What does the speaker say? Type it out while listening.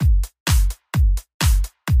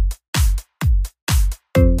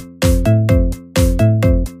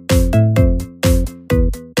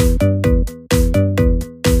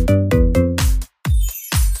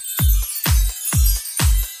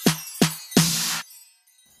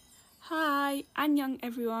Hi, annyeong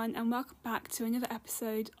everyone, and welcome back to another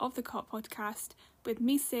episode of the Cot Podcast with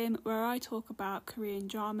me, Sim, where I talk about Korean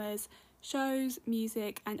dramas, shows,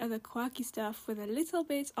 music, and other quirky stuff with a little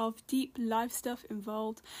bit of deep life stuff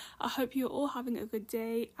involved. I hope you're all having a good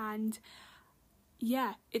day, and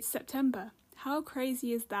yeah, it's September. How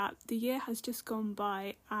crazy is that? The year has just gone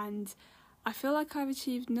by, and I feel like I've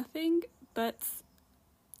achieved nothing, but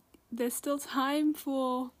there's still time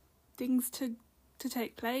for things to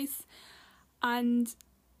take place. And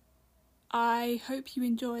I hope you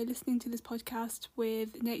enjoy listening to this podcast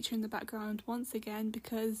with nature in the background once again,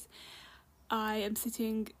 because I am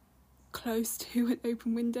sitting close to an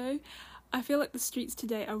open window. I feel like the streets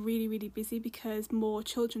today are really, really busy because more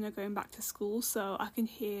children are going back to school, so I can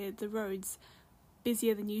hear the roads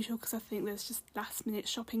busier than usual because I think there's just last minute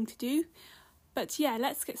shopping to do. But yeah,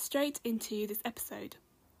 let's get straight into this episode.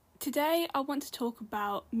 Today I want to talk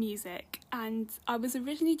about music, and I was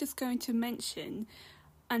originally just going to mention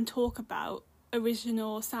and talk about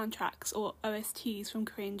original soundtracks or OSTs from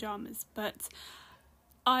Korean dramas, but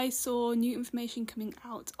I saw new information coming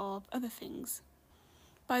out of other things.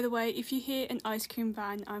 By the way, if you hear an ice cream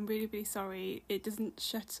van, I'm really, really sorry. It doesn't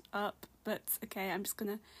shut up, but okay, I'm just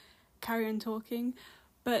gonna carry on talking.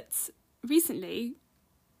 But recently,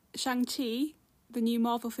 Shang-Chi, the new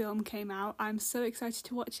Marvel film, came out. I'm so excited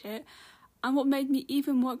to watch it. And what made me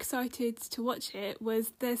even more excited to watch it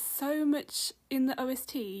was there's so much in the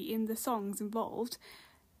OST, in the songs involved.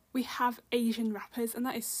 We have Asian rappers, and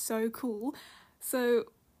that is so cool. So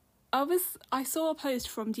I saw a post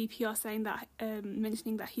from DPR saying that,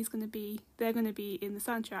 mentioning that they're gonna be in the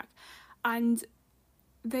soundtrack, and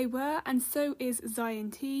they were, and so is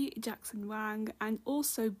Zion T, Jackson Wang, and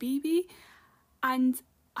also BB, and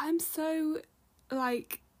I'm so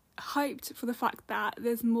hyped for the fact that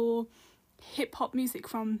there's more hip-hop music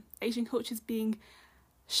from Asian cultures being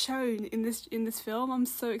shown in this film. I'm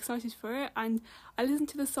so excited for it, and I listened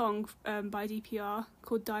to the song by DPR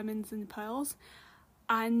called Diamonds and Pearls,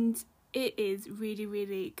 and it is really,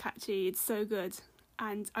 really catchy. It's so good,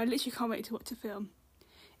 and I literally can't wait to watch the film.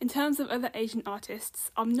 In terms of other Asian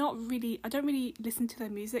artists, I don't really listen to their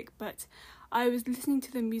music, but I was listening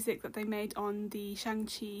to the music that they made on the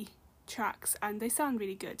Shang-Chi tracks, and they sound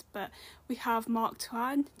really good. But we have Mark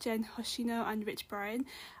Twain, Jen Hoshino, and Rich Brian.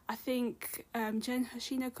 I think Jen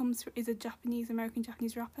Hoshino is a American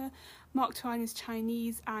Japanese rapper. Mark Twain is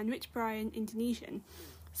Chinese, and Rich Brian Indonesian.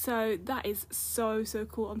 So that is so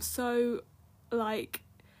cool. It's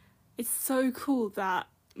so cool that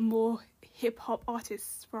more hip-hop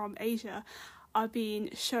artists from Asia are being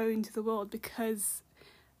shown to the world, because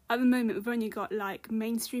at the moment we've only got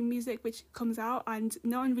mainstream music which comes out, and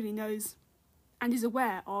no one really knows and is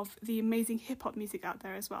aware of the amazing hip-hop music out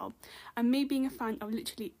there as well. And me being a fan of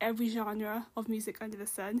literally every genre of music under the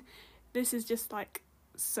sun, this is just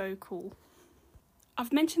so cool.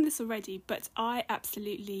 I've mentioned this already, but I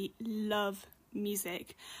absolutely love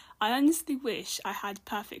music. I honestly wish I had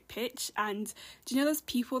perfect pitch, and do you know those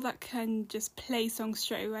people that can just play songs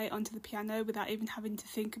straight away onto the piano without even having to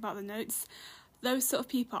think about the notes? Those sort of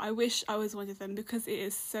people, I wish I was one of them, because it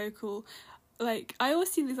is so cool. I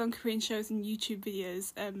always see these on Korean shows and YouTube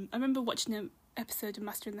videos. I remember watching an episode of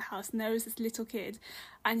Master in the House, and there was this little kid,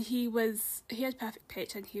 and he had perfect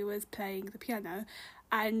pitch, and he was playing the piano,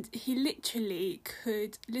 and he literally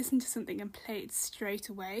could listen to something and play it straight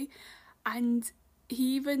away. And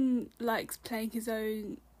he even likes playing his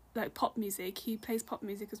own pop music. He plays pop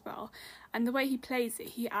music as well, and the way he plays it,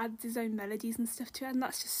 he adds his own melodies and stuff to it, and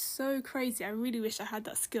that's just so crazy. I really wish I had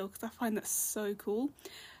that skill, because I find that so cool.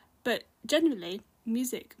 But generally,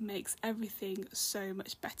 music makes everything so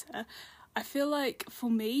much better. I feel like,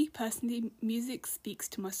 for me personally, music speaks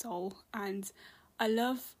to my soul, and I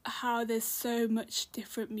love how there's so much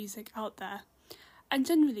different music out there. And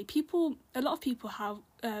generally, a lot of people have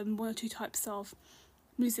one or two types of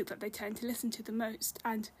music that they tend to listen to the most,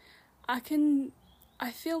 and I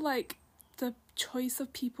feel like the choice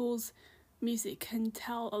of people's music can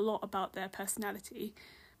tell a lot about their personality,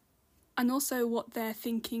 and also what they're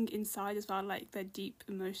thinking inside as well, their deep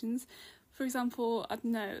emotions. For example, I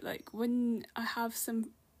don't know, when I have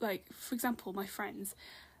some, for example, my friends,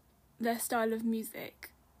 their style of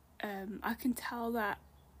music, I can tell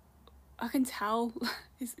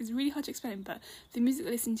it's really hard to explain, but the music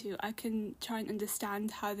I listen to, I can try and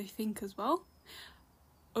understand how they think as well.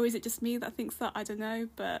 Or is it just me that thinks that? I don't know,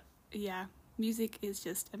 but yeah, music is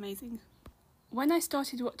just amazing. When I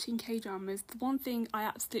started watching K-dramas, the one thing I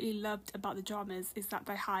absolutely loved about the dramas is that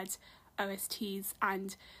they had OSTs,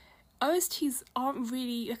 and OSTs aren't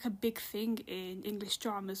really a big thing in English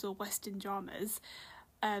dramas or Western dramas.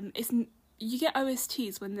 It's you get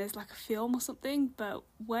OSTs when there's like a film or something, but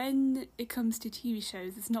when it comes to TV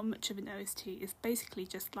shows, it's not much of an OST. It's basically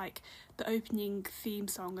just like the opening theme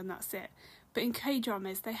song and that's it. But in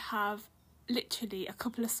K-dramas, they have literally a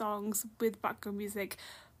couple of songs with background music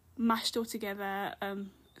mashed all together,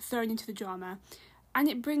 thrown into the drama, and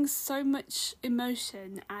it brings so much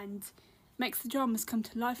emotion and makes the dramas come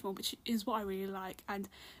to life more, which is what I really like. And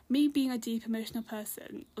me being a deep emotional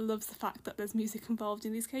person loves the fact that there's music involved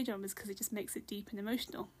in these K-dramas because it just makes it deep and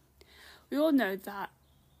emotional. We all know that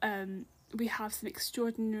we have some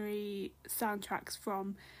extraordinary soundtracks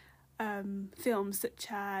from films such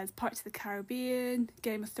as Pirates of the Caribbean,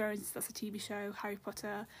 Game of Thrones, that's a TV show, Harry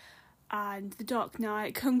Potter, and The Dark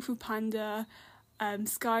Knight, Kung Fu Panda,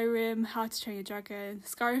 Skyrim, How to Train Your Dragon.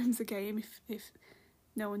 Skyrim's a game, if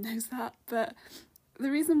no one knows that. But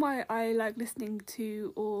the reason why I like listening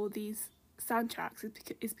to all these soundtracks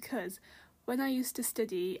is because when I used to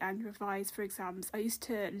study and revise for exams, I used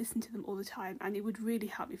to listen to them all the time, and it would really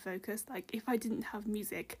help me focus. Like, if I didn't have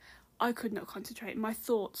music, I could not concentrate. My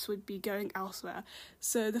thoughts would be going elsewhere.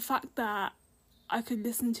 So the fact that I could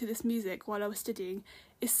listen to this music while I was studying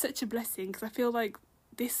is such a blessing, because I feel like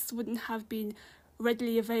this wouldn't have been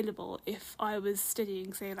readily available if I was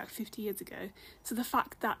studying, say, like 50 years ago. So the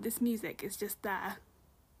fact that this music is just there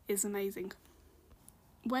is amazing.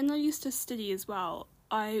 When I used to study as well,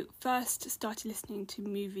 I first started listening to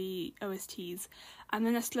movie OSTs, and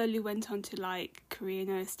then I slowly went on to like Korean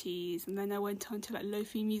OSTs, and then I went on to like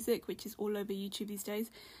Lo-fi music, which is all over YouTube these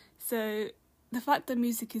days. So the fact that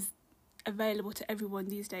music is available to everyone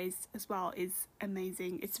these days as well is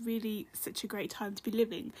amazing. It's really such a great time to be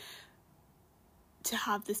living, to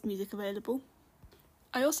have this music available.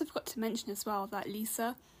 I also forgot to mention as well that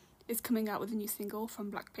Lisa is coming out with a new single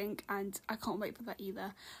from Blackpink, and I can't wait for that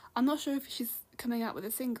either. I'm not sure if she's coming out with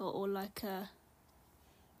a single or like a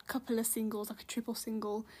couple of singles, like a triple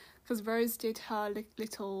single, because Rose did her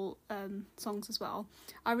little songs as well.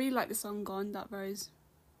 I really like the song Gone that Rose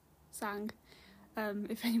sang,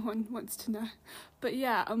 if anyone wants to know. But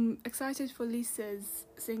yeah, I'm excited for Lisa's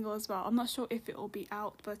single as well. I'm not sure if it will be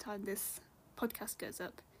out by the time this podcast goes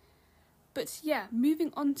up. But yeah,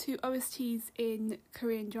 moving on to OSTs in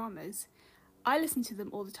Korean dramas, I listen to them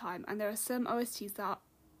all the time, and there are some OSTs that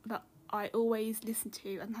I always listen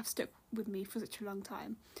to and have stuck with me for such a long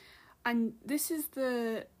time. And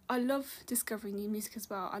I love discovering new music as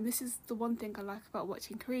well, and this is the one thing I like about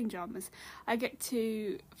watching Korean dramas. I get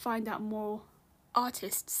to find out more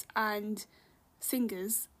artists and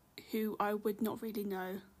singers who I would not really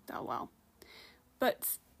know that well.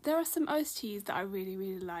 But there are some OSTs that I really,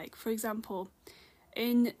 really like. For example,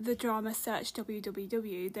 in the drama Search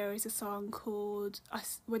WWW, there is a song called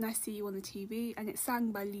When I See You on the TV, and it's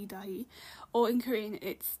sang by Lee Da-hee, or in Korean,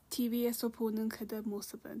 it's TV에서 보는 그대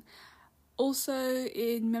모습은. Also,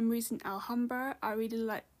 in Memories in Alhambra, I really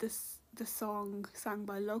like the song sang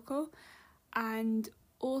by Loco, and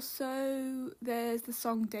also there's the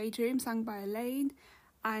song Daydream sang by Elaine.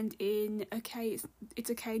 And in Okay,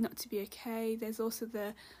 It's Okay Not to Be Okay, there's also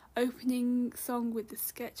the opening song with the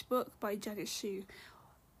sketchbook by Janet Shu.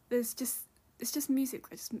 It's just music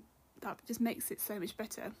that just makes it so much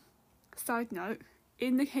better. Side note,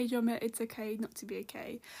 in the K-drama It's Okay Not to Be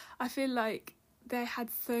Okay, I feel like they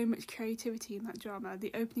had so much creativity in that drama.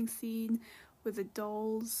 The opening scene with the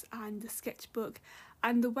dolls and the sketchbook,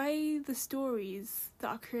 and the way the stories that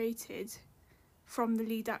are created from the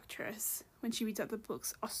lead actress when she reads out the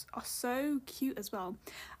books are so cute as well.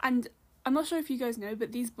 And I'm not sure if you guys know,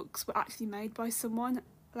 but these books were actually made by someone,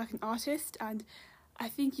 like an artist, and I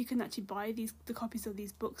think you can actually buy the copies of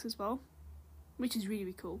these books as well, which is really,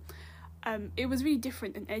 really cool. It was really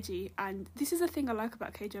different and edgy, and this is the thing I like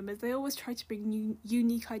about K-dramas. They always try to bring new,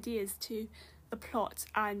 unique ideas to the plot,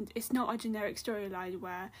 and it's not a generic storyline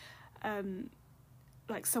where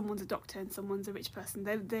like someone's a doctor and someone's a rich person.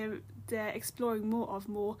 They're exploring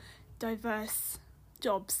more diverse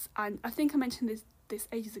jobs, and I think I mentioned this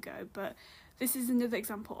ages ago, but this is another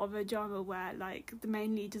example of a drama where like the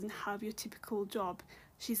main lead doesn't have your typical job.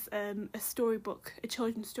 She's a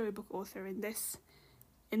children's storybook author in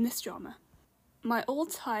this drama. My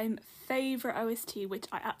all-time favourite OST, which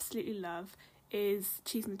I absolutely love, is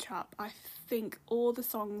Cheese in the Trap. I think all the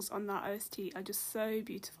songs on that OST are just so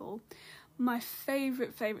beautiful. My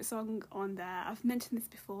favourite song on there, I've mentioned this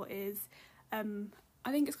before, is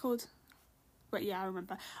I think it's called, but yeah, I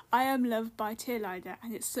remember, I Am Loved by Tearliner,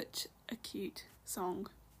 and it's such a cute song.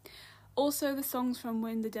 Also, the songs from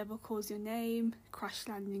When the Devil Calls Your Name, Crash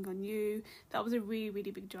Landing on You, that was a really, really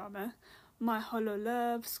big drama. My Hollow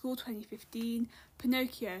Love, School 2015,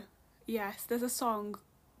 Pinocchio. Yes, there's a song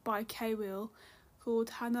by K-Will called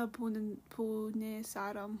Hana Pune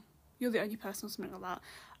Saram. You're the only person or something like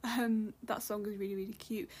that. That song is really, really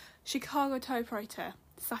cute. Chicago Typewriter,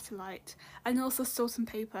 Satellite, and also Salt and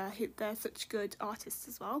Paper. They're such good artists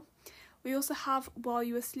as well. We also have While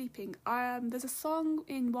You Were Sleeping. There's a song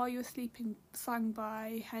in While You Were Sleeping sung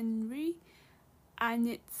by Henry, and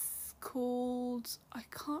it's called, I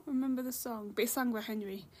can't remember the song, but it's sung by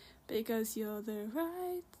Henry. But it goes, you're the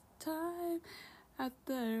right time at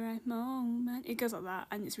the right moment. It goes like that,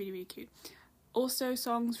 and it's really, really cute. Also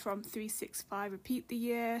songs from 365, Repeat the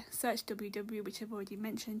Year, Search WW, which I've already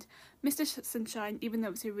mentioned, Mr. Sunshine, even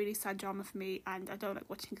though it's a really sad drama for me and I don't like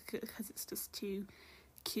watching it because it's just too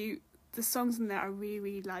cute. The songs in there are really,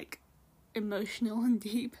 really like emotional and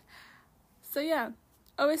deep. So yeah,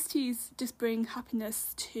 OSTs just bring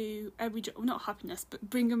happiness to every not happiness, but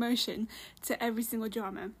bring emotion to every single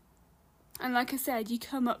drama. And like I said, you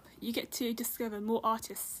get to discover more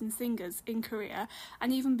artists and singers in Korea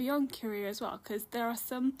and even beyond Korea as well, because there are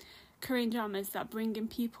some Korean dramas that bring in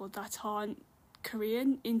people that aren't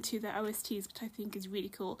Korean into their OSTs, which I think is really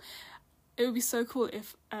cool. It would be so cool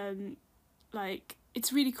if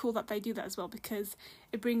it's really cool that they do that as well, because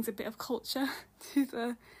it brings a bit of culture to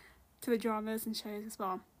the dramas and shows as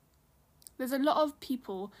well. There's a lot of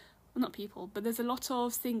there's a lot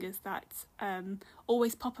of singers that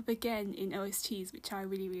always pop up again in OSTs, which I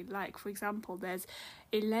really, really like. For example, there's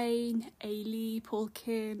Elaine, Ailey, Paul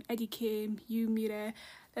Kim, Eddie Kim, Yoo Mi-rae.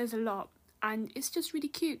 There's a lot, and it's just really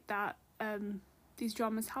cute that these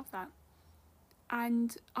dramas have that.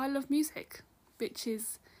 And I love music, which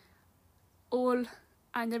is all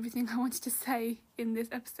and everything I wanted to say in this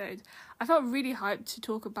episode. I felt really hyped to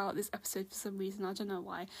talk about this episode for some reason. I don't know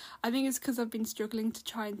why. I think it's because I've been struggling to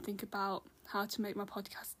try and think about how to make my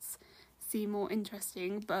podcasts seem more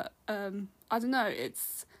interesting, but I don't know,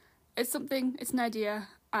 it's something, it's an idea,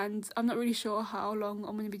 and I'm not really sure how long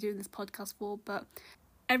I'm going to be doing this podcast for, but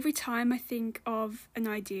every time I think of an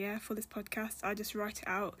idea for this podcast, I just write it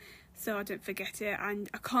out so I don't forget it, and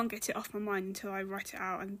I can't get it off my mind until I write it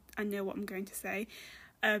out and I know what I'm going to say.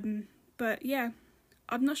 But yeah,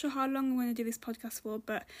 I'm not sure how long I'm going to do this podcast for,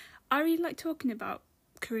 but I really like talking about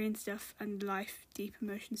Korean stuff and life, deep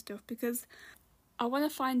emotion stuff, because I want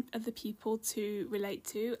to find other people to relate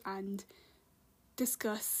to and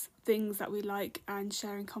discuss things that we like and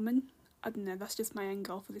share in common. I don't know, that's just my end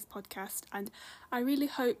goal for this podcast, and I really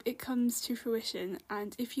hope it comes to fruition.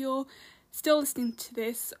 And if you're still listening to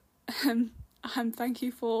this, thank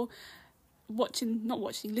you for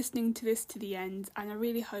listening to this to the end, and I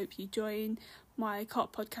really hope you join my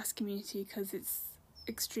COT podcast community, because it's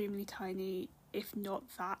extremely tiny, if not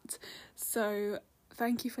that. So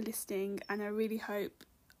thank you for listening, and I really hope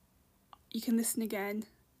you can listen again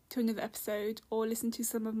to another episode or listen to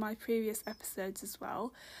some of my previous episodes as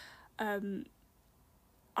well.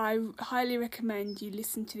 I highly recommend you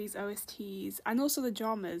listen to these OSTs and also the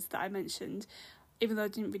dramas that I mentioned, even though I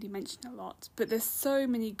didn't really mention a lot. But there's so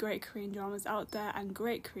many great Korean dramas out there and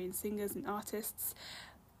great Korean singers and artists.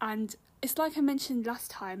 And it's like I mentioned last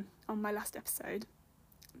time on my last episode,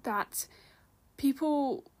 that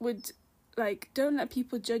people would, don't let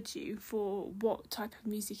people judge you for what type of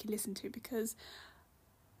music you listen to, because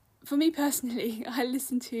for me personally, I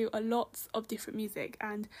listen to a lot of different music,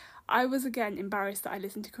 and I was again embarrassed that I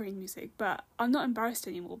listened to Korean music, but I'm not embarrassed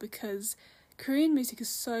anymore because Korean music is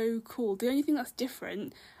so cool. The only thing that's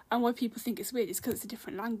different and why people think it's weird is because it's a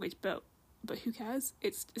different language, but who cares?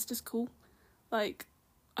 It's just cool. I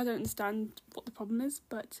don't understand what the problem is,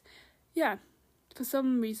 but yeah, for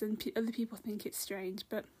some reason other people think it's strange,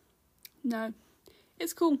 but no,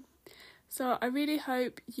 it's cool. So I really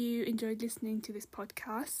hope you enjoyed listening to this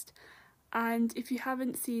podcast, and if you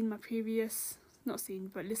haven't listened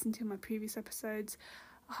to my previous episodes,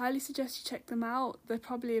 I highly suggest you check them out. They're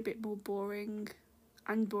probably a bit more boring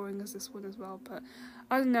as this one as well, but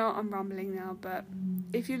I don't know, I'm rambling now. But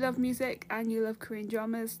if you love music and you love Korean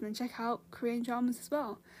dramas, then check out Korean dramas as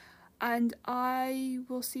well. And I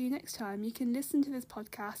will see you next time. You can listen to this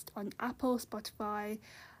podcast on Apple, Spotify,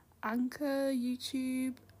 Anchor,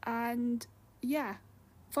 YouTube, and yeah,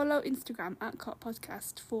 follow Instagram at COT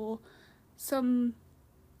Podcast for some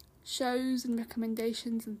shows and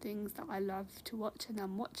recommendations and things that I love to watch and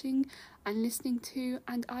I'm watching and listening to.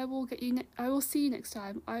 And I will see you next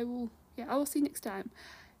time. I will see you next time.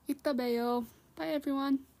 이따 봬요. Bye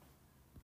everyone.